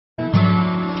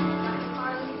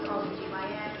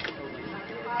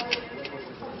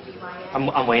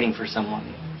I'm waiting for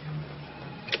someone.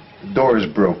 The door is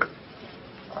broke.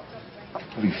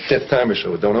 Maybe fifth time or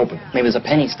so, it don't open. Maybe there's a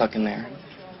penny stuck in there.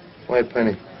 Why a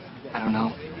penny? I don't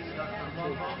know.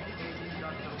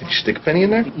 Did you stick a penny in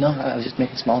there? No, I was just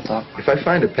making small talk. If I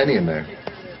find a penny in there,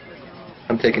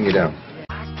 I'm taking you down.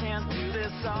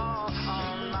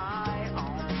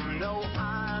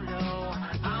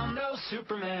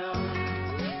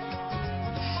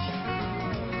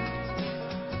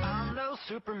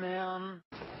 Superman.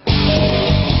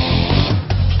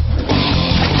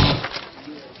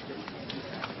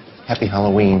 Happy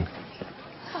Halloween.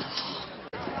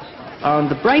 On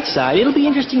the bright side, it'll be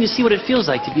interesting to see what it feels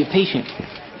like to be a patient.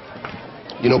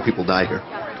 You know people die here.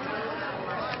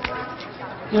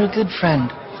 You're a good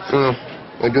friend.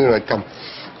 I do and I come.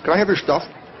 Can I have your stuff?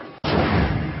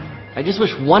 I just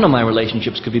wish one of my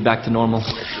relationships could be back to normal.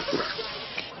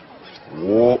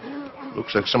 Whoa.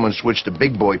 Looks like someone switched to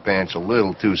big boy pants a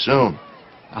little too soon.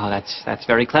 Oh, that's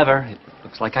very clever. It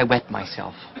looks like I wet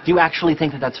myself. Do you actually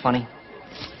think that that's funny?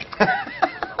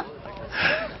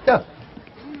 Yeah.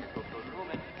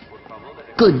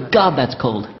 Good God, that's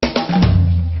cold.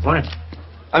 Morning.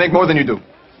 I make more than you do.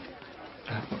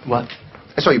 What?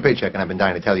 I saw your paycheck and I've been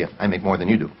dying to tell you. I make more than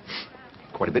you do.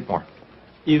 Quite a bit more.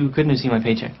 You couldn't have seen my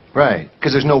paycheck. Right.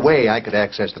 Because there's no way I could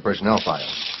access the personnel file.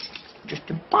 Just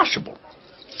impossible.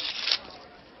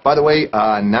 By the way,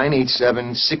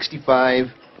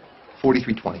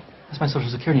 987-65-4320. That's my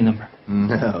social security number.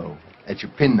 No, that's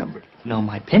your PIN number. No,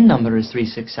 my PIN number is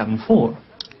 3674.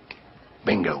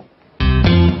 Bingo.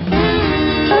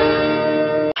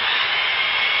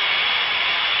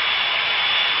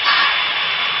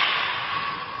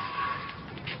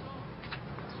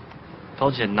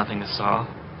 Told you I had nothing to saw.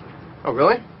 Oh,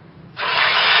 really?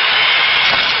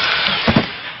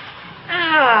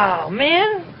 Ow,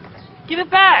 man! Give it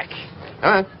back!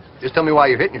 All right. Just tell me why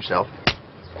you're hitting yourself.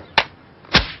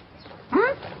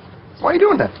 Why are you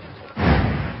doing that?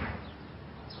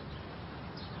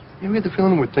 You ever get the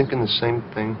feeling we're thinking the same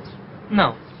thing?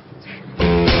 No.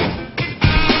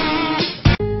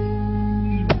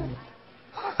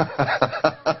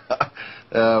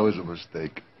 That was a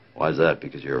mistake. Why's that?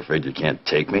 Because you're afraid you can't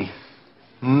take me?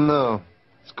 No.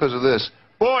 It's because of this.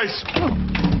 Boys!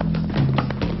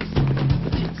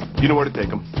 You know where to take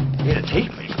them. Yeah,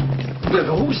 take me?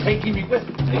 Who's taking me with?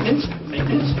 Maintenance?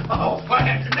 Maintenance? Oh, I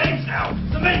have your names now.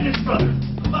 The Maintenance Brothers.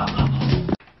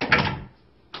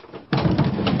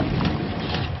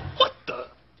 What the?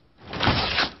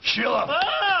 Chill up.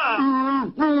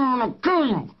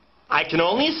 I can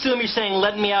only assume you're saying,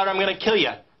 let me out or I'm going to kill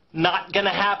you. Not going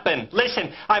to happen.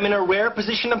 Listen, I'm in a rare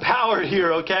position of power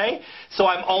here, okay? So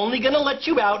I'm only going to let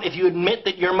you out if you admit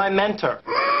that you're my mentor.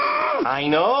 I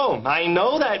know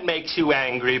that makes you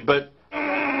angry, but...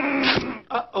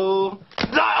 Uh-oh.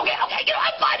 Okay, you know,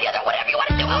 I'm fine, the other, whatever you want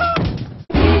to do.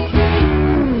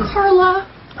 Carla,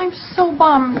 I'm so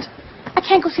bummed. I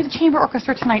can't go see the chamber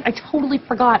orchestra tonight. I totally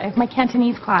forgot. I have my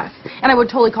Cantonese class. And I would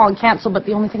totally call and cancel, but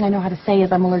the only thing I know how to say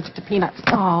is I'm allergic to peanuts.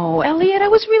 Oh, Elliot, I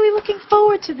was really looking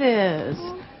forward to this.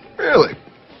 Really?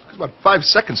 'Cause about 5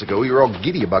 seconds ago, you were all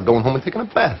giddy about going home and taking a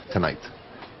bath tonight.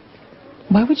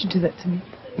 Why would you do that to me?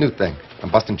 New thing. I'm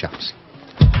busting chops.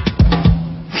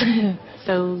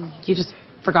 So you just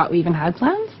forgot we even had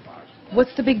plans?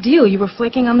 What's the big deal? You were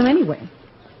flaking on them anyway.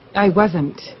 I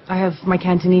wasn't. I have my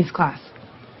Cantonese class.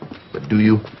 But do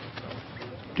you?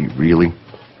 Do you really?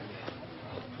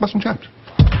 Busting chops.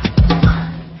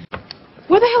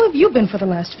 Where the hell have you been for the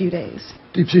last few days?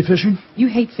 Deep sea fishing? You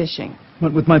hate fishing.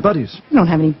 Went with my buddies. You don't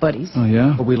have any buddies. Oh,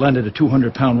 yeah? Well, we landed a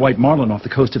 200-pound white marlin off the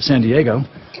coast of San Diego.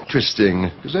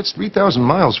 Interesting, because that's 3,000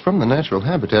 miles from the natural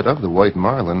habitat of the white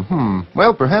marlin.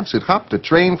 Well, perhaps it hopped a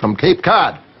train from Cape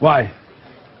Cod. Why?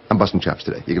 I'm busting chops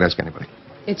today. You can ask anybody.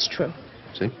 It's true.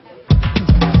 See?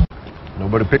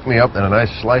 Nobody picked me up than a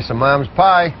nice slice of Mom's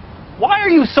pie. Why are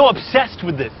you so obsessed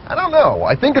with this? I don't know.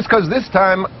 I think it's because this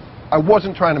time I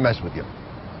wasn't trying to mess with you.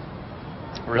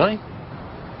 Really?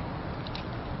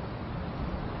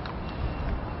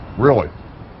 Really?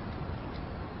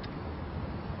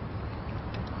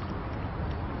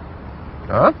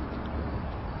 Huh?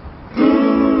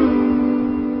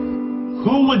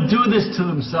 Who would do this to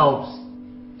themselves?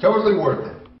 Totally worth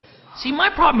it. See, my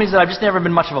problem is that I've just never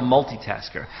been much of a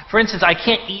multitasker. For instance, I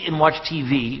can't eat and watch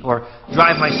TV, or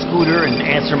drive my scooter and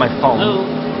answer my phone. Hello?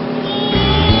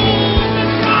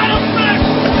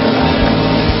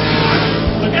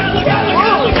 Look out, look out, look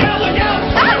out, look out, look out!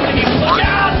 Look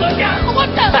out, look out!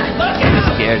 What the?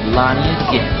 Scared Lonnie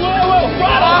again. Whoa,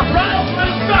 Ronald,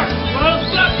 stuck! Ronald,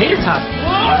 stuck! Tater tot.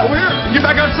 Whoa! Over here! Get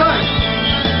back outside!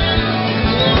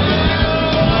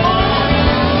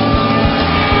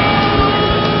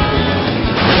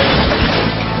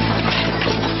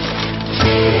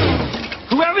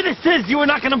 is, you are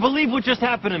not going to believe what just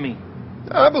happened to me.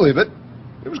 I believe it.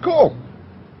 It was cool.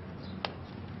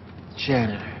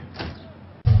 Janitor.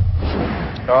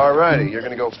 All righty, you're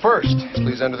going to go first.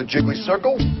 Please enter the jiggly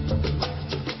circle.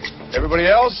 Everybody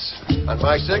else, on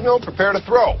my signal, prepare to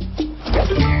throw.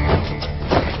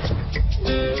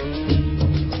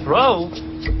 Throw?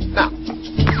 Now.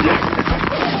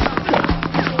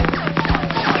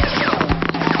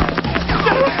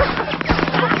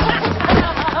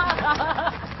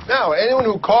 Now, anyone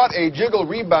who caught a jiggle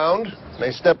rebound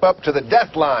may step up to the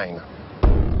death line.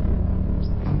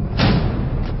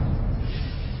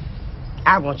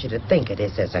 I want you to think of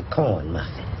this as a corn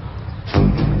muffin.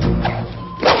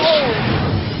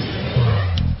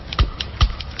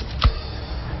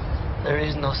 There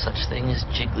is no such thing as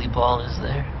jiggly ball, is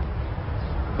there?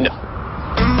 No.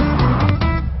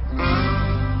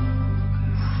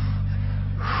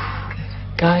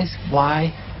 Guys,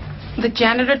 why? The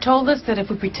janitor told us that if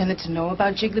we pretended to know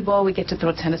about Jiggly Ball, we get to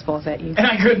throw tennis balls at you. And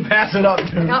I couldn't pass it up,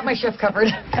 too. Got my shift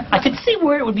covered. I could see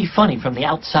where it would be funny from the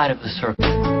outside of the circle.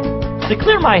 To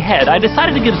clear my head, I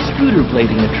decided to give scooter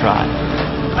blading a try.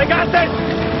 I got this!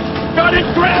 Got it,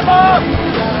 Grandma!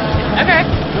 Okay.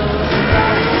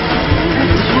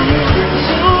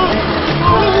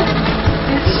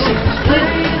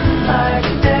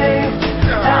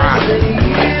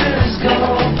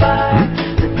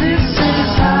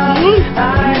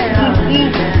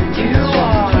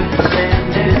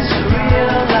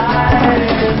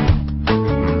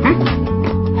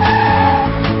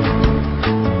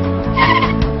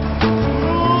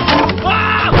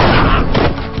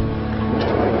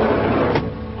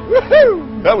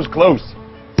 That was close.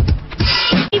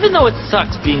 Even though it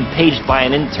sucks being paged by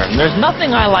an intern, there's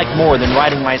nothing I like more than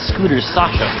riding my scooter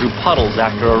Sasha through puddles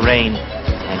after a rain.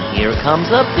 And here comes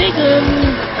a big one.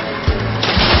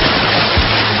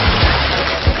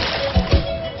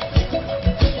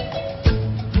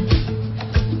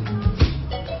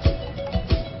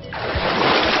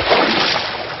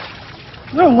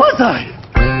 Where was I?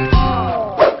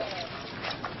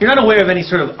 You're not aware of any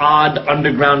sort of odd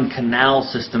underground canal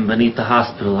system beneath the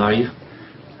hospital, are you?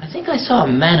 I think I saw a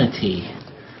manatee.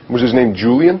 Was his name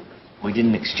Julian? We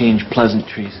didn't exchange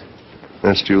pleasantries.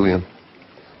 That's Julian.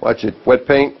 Watch it. Wet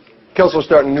paint. Kelso's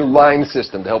starting a new line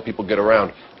system to help people get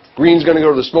around. Green's going to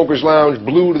go to the smoker's lounge,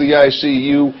 blue to the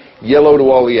ICU, yellow to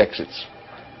all the exits.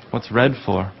 What's red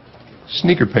for?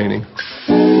 Sneaker painting.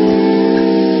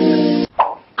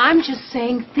 I'm just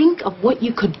saying, think of what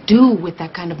you could do with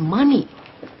that kind of money.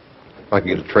 I could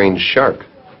get a trained shark.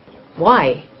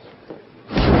 Why?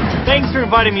 Thanks for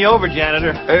inviting me over,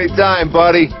 Janitor. Anytime,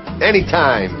 buddy.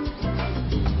 Anytime.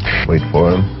 Wait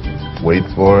for him. Wait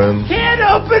for him. Can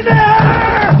opener!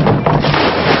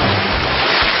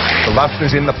 The lust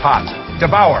is in the pot.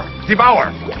 Devour!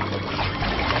 Devour!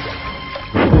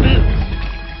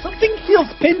 Something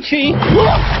feels pinchy.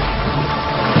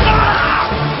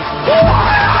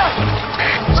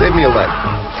 Save me a leg.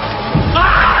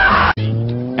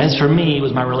 As for me, it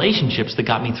was my relationships that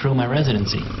got me through my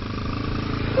residency.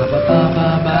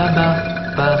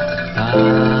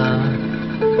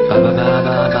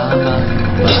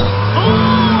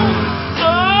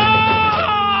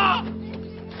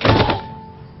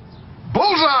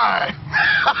 Bullseye!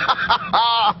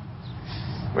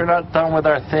 We're not done with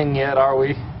our thing yet, are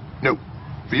we? No.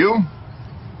 For you,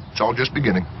 it's all just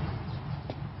beginning.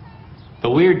 The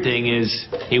weird thing is,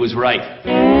 he was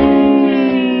right.